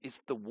them is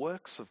the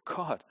works of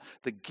God,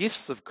 the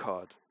gifts of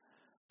God.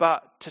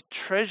 But to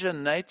treasure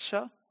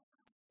nature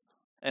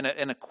and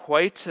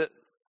equate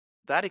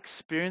that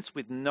experience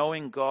with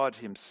knowing God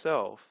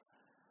himself,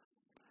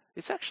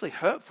 it's actually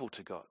hurtful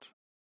to God.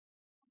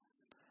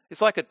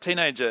 It's like a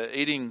teenager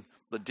eating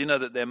the dinner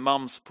that their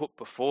mums put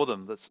before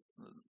them that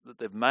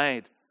they've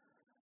made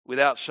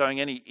without showing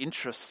any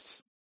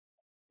interest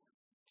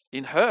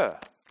in her,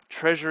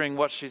 treasuring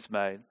what she's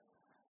made,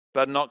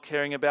 but not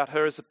caring about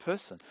her as a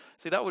person.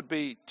 See, that would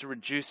be to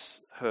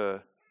reduce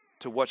her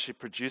to what she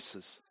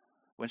produces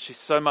when she's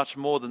so much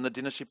more than the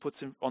dinner she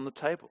puts on the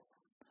table.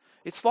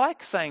 It's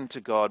like saying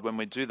to God when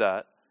we do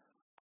that,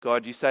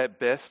 God, you say it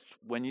best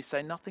when you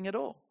say nothing at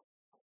all.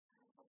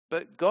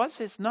 But God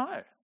says,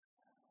 no.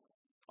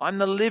 I'm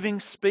the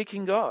living,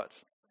 speaking God.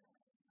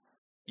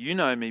 You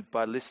know me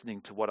by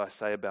listening to what I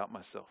say about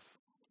myself.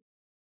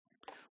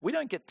 We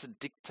don't get to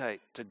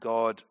dictate to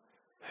God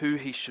who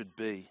he should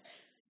be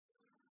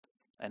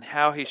and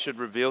how he should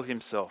reveal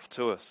himself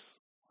to us.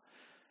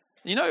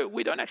 You know,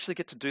 we don't actually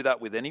get to do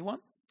that with anyone.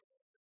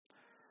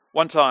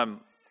 One time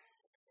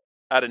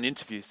at an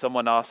interview,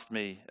 someone asked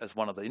me as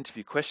one of the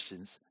interview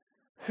questions,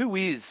 who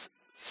is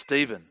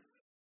Stephen?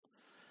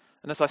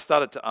 And as I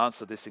started to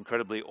answer this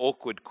incredibly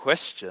awkward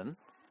question,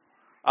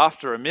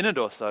 after a minute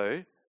or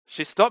so,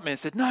 she stopped me and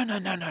said, no.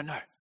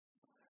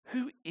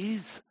 Who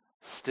is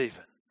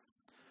Stephen?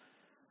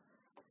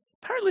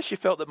 Apparently she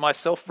felt that my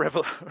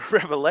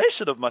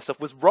self-revelation of myself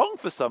was wrong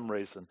for some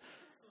reason.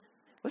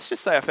 Let's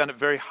just say I found it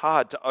very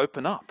hard to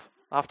open up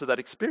after that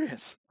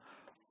experience.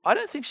 I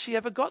don't think she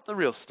ever got the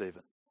real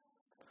Stephen.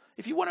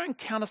 If you want to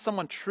encounter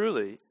someone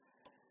truly,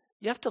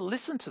 you have to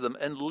listen to them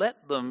and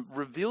let them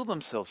reveal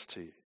themselves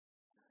to you.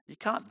 You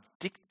can't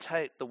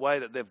dictate the way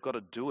that they've got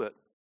to do it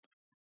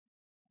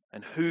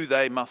and who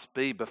they must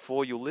be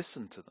before you'll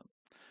listen to them.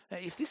 Now,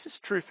 if this is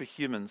true for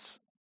humans,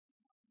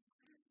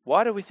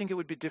 why do we think it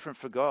would be different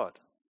for God?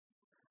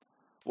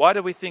 Why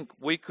do we think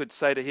we could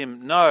say to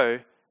him, no,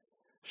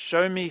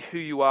 show me who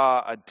you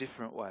are a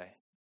different way?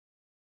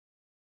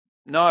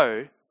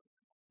 No,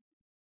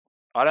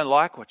 I don't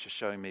like what you're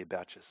showing me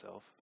about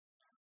yourself.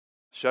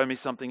 Show me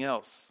something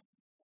else.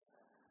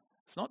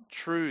 It's not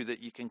true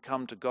that you can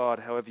come to God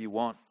however you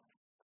want,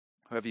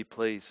 however you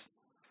please,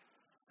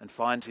 and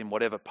find him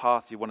whatever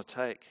path you want to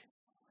take.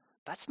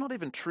 That's not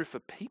even true for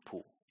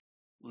people,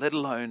 let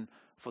alone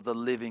for the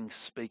living,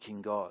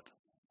 speaking God.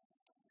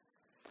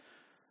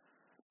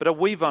 But are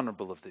we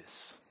vulnerable of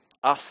this?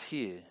 Us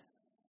here?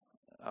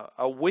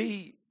 Are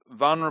we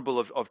vulnerable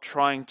of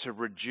trying to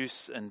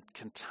reduce and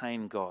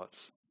contain God?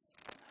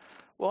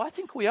 Well, I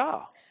think we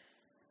are.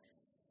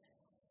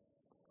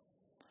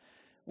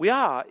 We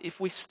are if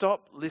we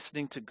stop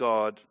listening to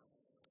God,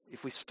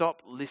 if we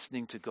stop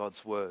listening to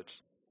God's word.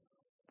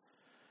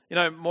 You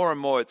know, more and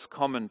more it's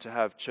common to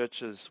have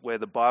churches where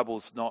the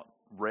Bible's not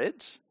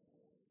read,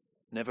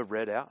 never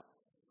read out,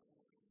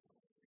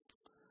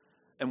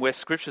 and where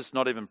Scripture's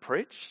not even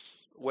preached,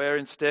 where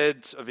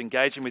instead of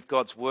engaging with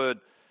God's word,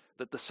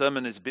 that the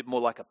sermon is a bit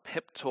more like a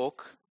pep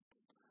talk,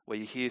 where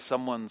you hear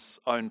someone's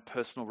own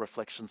personal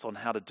reflections on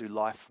how to do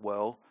life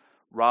well,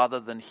 rather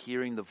than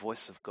hearing the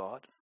voice of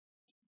God.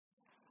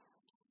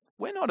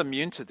 We're not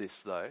immune to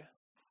this, though.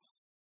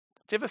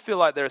 Do you ever feel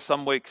like there are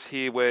some weeks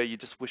here where you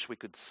just wish we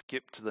could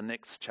skip to the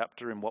next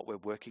chapter in what we're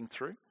working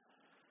through?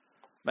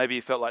 Maybe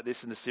you felt like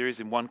this in the series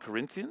in 1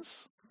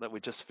 Corinthians that we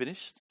just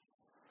finished.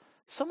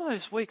 Some of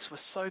those weeks were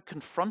so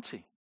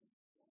confronting,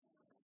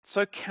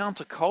 so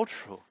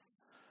countercultural.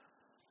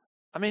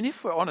 I mean,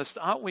 if we're honest,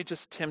 aren't we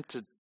just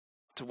tempted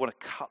to want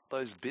to cut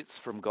those bits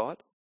from God?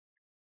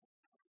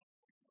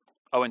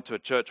 I went to a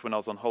church when I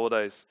was on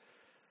holidays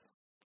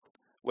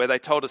where they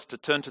told us to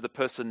turn to the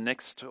person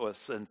next to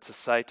us and to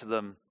say to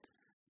them,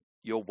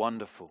 "You're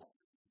wonderful."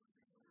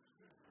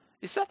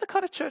 Is that the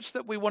kind of church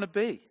that we want to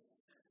be?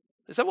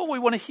 Is that what we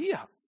want to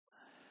hear?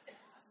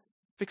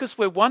 Because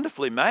we're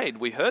wonderfully made.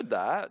 We heard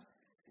that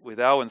with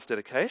Alwyn's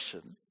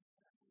dedication.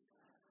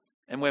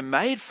 And we're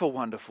made for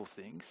wonderful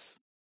things.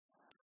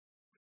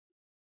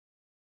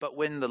 But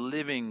when the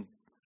living,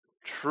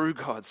 true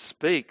God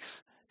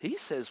speaks, he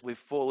says we've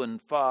fallen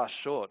far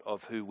short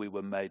of who we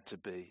were made to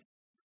be.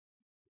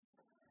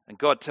 And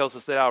God tells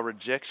us that our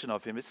rejection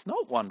of him, it's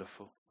not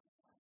wonderful.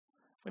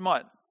 We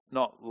might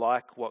not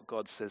like what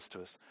God says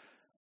to us.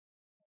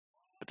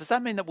 But does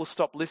that mean that we'll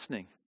stop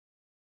listening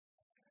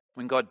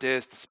when God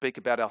dares to speak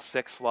about our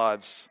sex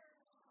lives,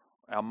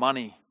 our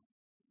money,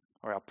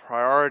 or our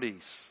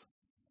priorities,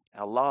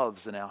 our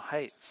loves and our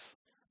hates,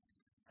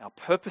 our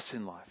purpose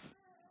in life?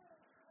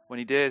 When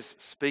he dares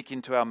speak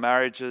into our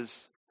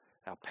marriages,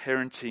 our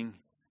parenting,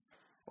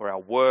 or our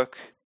work,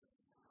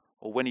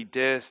 or when he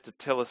dares to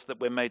tell us that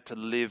we're made to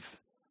live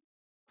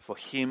for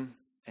him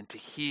and to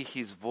hear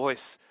his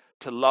voice,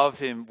 to love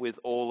him with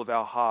all of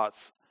our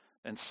hearts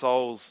and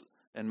souls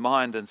and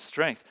mind and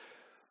strength.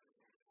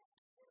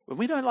 when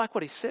we don't like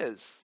what he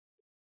says,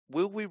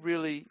 will we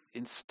really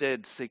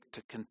instead seek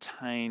to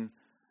contain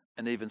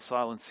and even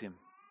silence him?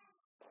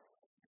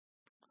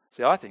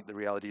 See, I think the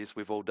reality is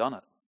we've all done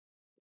it.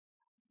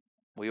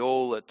 We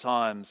all at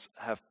times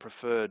have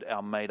preferred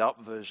our made-up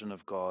version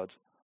of God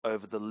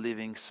over the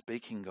living,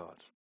 speaking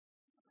God.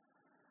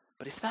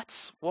 But if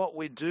that's what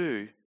we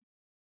do,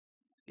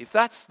 if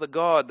that's the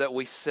God that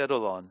we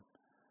settle on,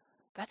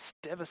 that's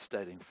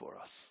devastating for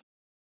us.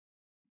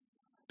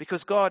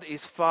 Because God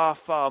is far,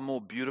 far more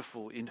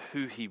beautiful in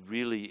who he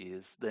really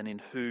is than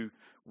in who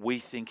we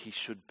think he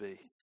should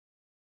be.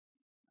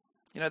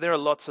 You know, there are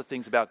lots of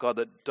things about God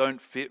that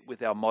don't fit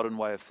with our modern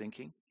way of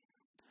thinking.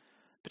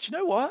 But you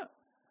know what?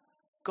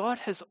 God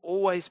has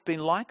always been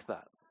like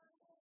that.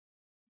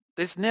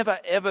 There's never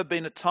ever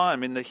been a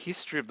time in the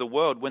history of the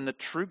world when the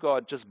true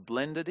God just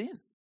blended in.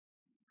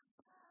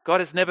 God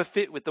has never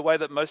fit with the way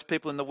that most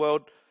people in the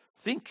world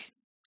think.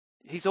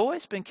 He's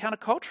always been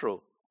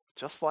countercultural,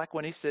 just like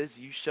when he says,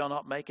 "You shall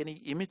not make any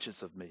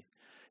images of me."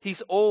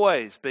 He's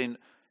always been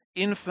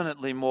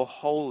infinitely more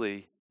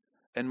holy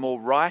and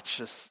more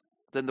righteous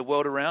than the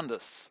world around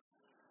us,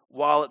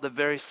 while at the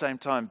very same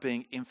time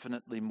being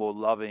infinitely more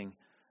loving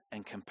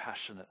and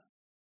compassionate.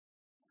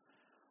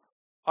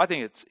 I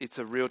think it's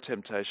a real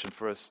temptation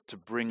for us to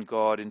bring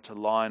God into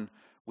line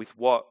with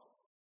what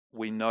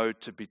we know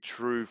to be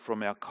true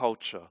from our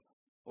culture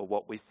or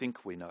what we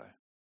think we know.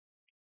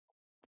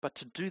 But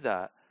to do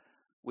that,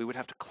 we would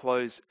have to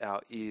close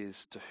our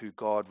ears to who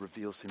God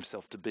reveals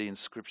himself to be in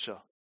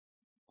Scripture.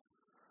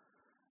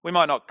 We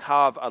might not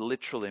carve a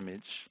literal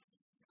image,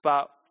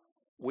 but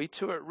we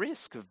too are at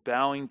risk of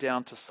bowing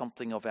down to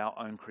something of our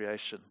own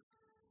creation,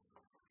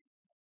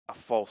 a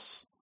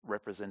false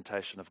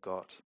representation of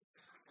God.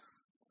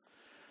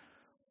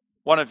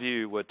 One of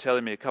you were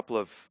telling me a couple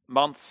of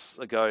months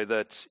ago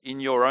that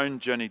in your own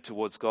journey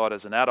towards God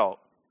as an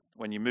adult,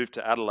 when you moved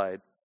to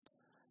Adelaide,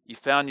 you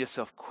found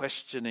yourself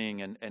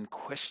questioning and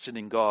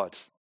questioning God.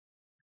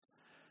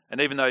 And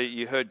even though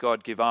you heard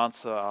God give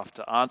answer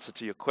after answer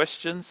to your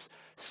questions,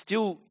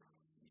 still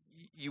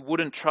you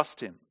wouldn't trust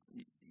him.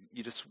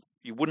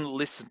 You wouldn't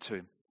listen to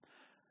him.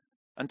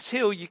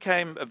 Until you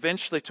came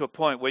eventually to a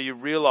point where you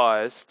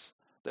realized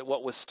that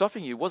what was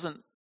stopping you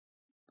wasn't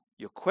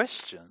your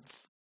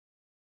questions.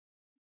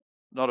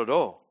 Not at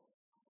all.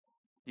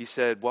 You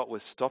said what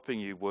was stopping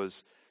you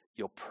was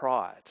your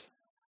pride.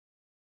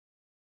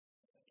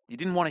 You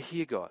didn't want to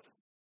hear God.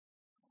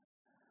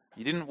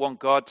 You didn't want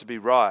God to be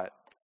right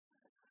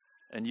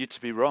and you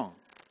to be wrong.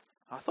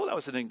 I thought that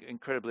was an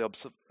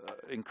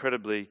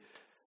incredibly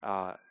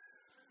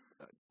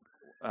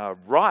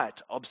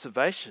right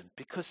observation,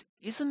 because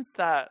isn't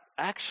that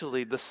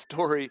actually the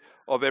story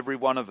of every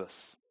one of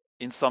us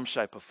in some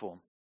shape or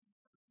form?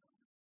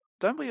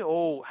 Don't we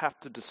all have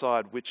to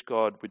decide which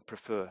God we'd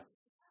prefer?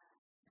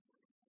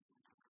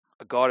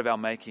 A God of our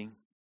making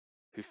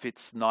who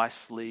fits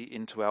nicely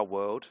into our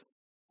world,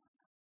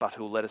 but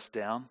who'll let us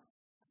down,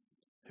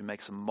 who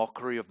makes a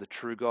mockery of the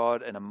true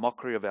God and a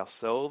mockery of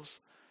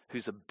ourselves,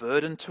 who's a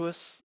burden to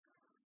us,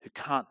 who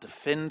can't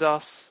defend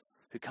us,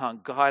 who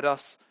can't guide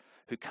us,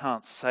 who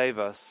can't save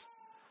us,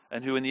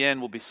 and who in the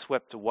end will be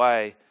swept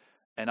away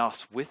and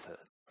us with it?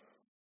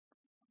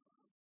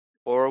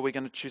 Or are we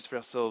going to choose for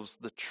ourselves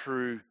the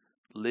true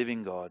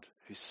living God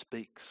who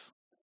speaks,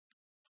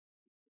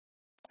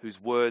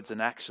 whose words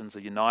and actions are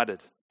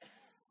united,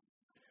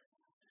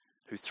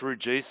 who through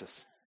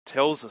Jesus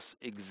tells us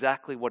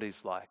exactly what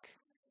he's like,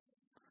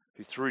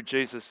 who through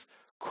Jesus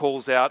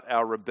calls out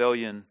our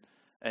rebellion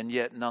and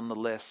yet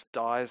nonetheless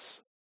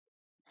dies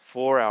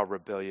for our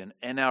rebellion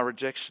and our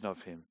rejection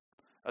of him,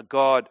 a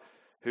God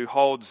who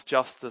holds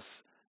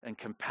justice and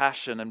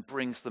compassion and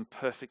brings them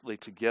perfectly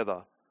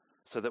together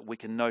so that we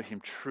can know him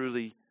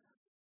truly,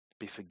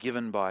 be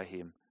forgiven by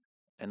him,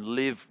 and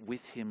live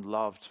with him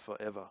loved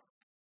forever.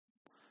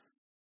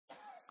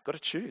 Got to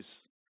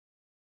choose.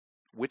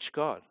 Which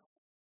God?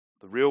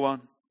 The real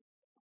one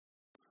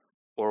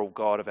or a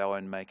God of our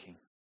own making?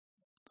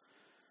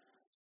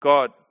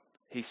 God,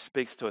 he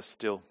speaks to us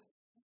still.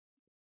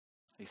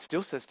 He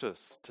still says to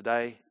us,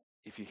 today,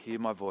 if you hear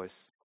my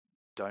voice,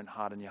 don't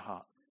harden your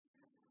heart.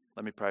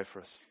 Let me pray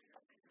for us.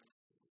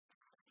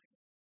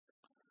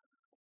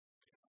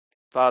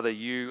 Father,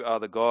 you are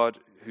the God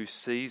who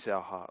sees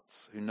our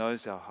hearts, who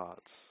knows our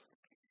hearts.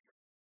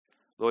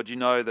 Lord, you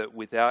know that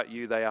without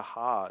you they are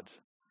hard.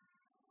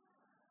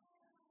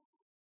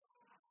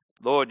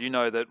 Lord, you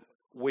know that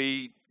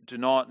we do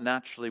not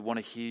naturally want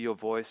to hear your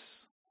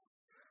voice,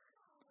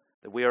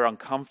 that we are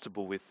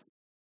uncomfortable with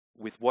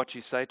what you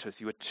say to us.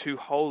 You are too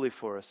holy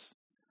for us,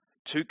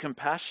 too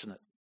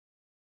compassionate.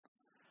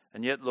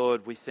 And yet,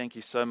 Lord, we thank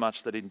you so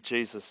much that in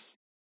Jesus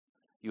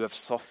you have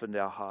softened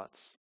our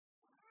hearts.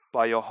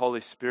 By your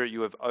Holy Spirit,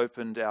 you have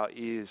opened our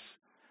ears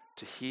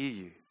to hear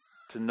you,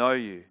 to know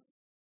you,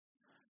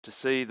 to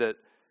see that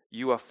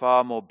you are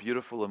far more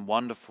beautiful and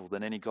wonderful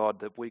than any God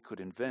that we could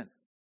invent.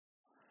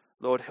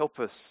 Lord, help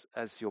us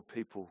as your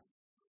people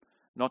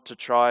not to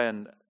try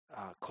and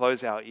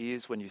close our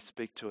ears when you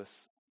speak to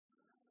us.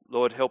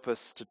 Lord, help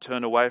us to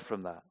turn away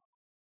from that.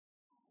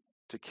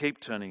 to keep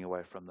turning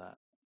away from that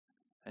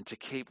and to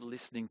keep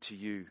listening to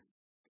you,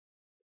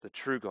 the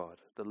true God,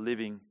 the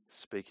living,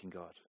 speaking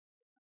God.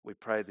 We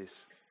pray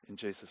this in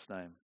Jesus'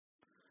 name.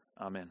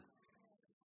 Amen.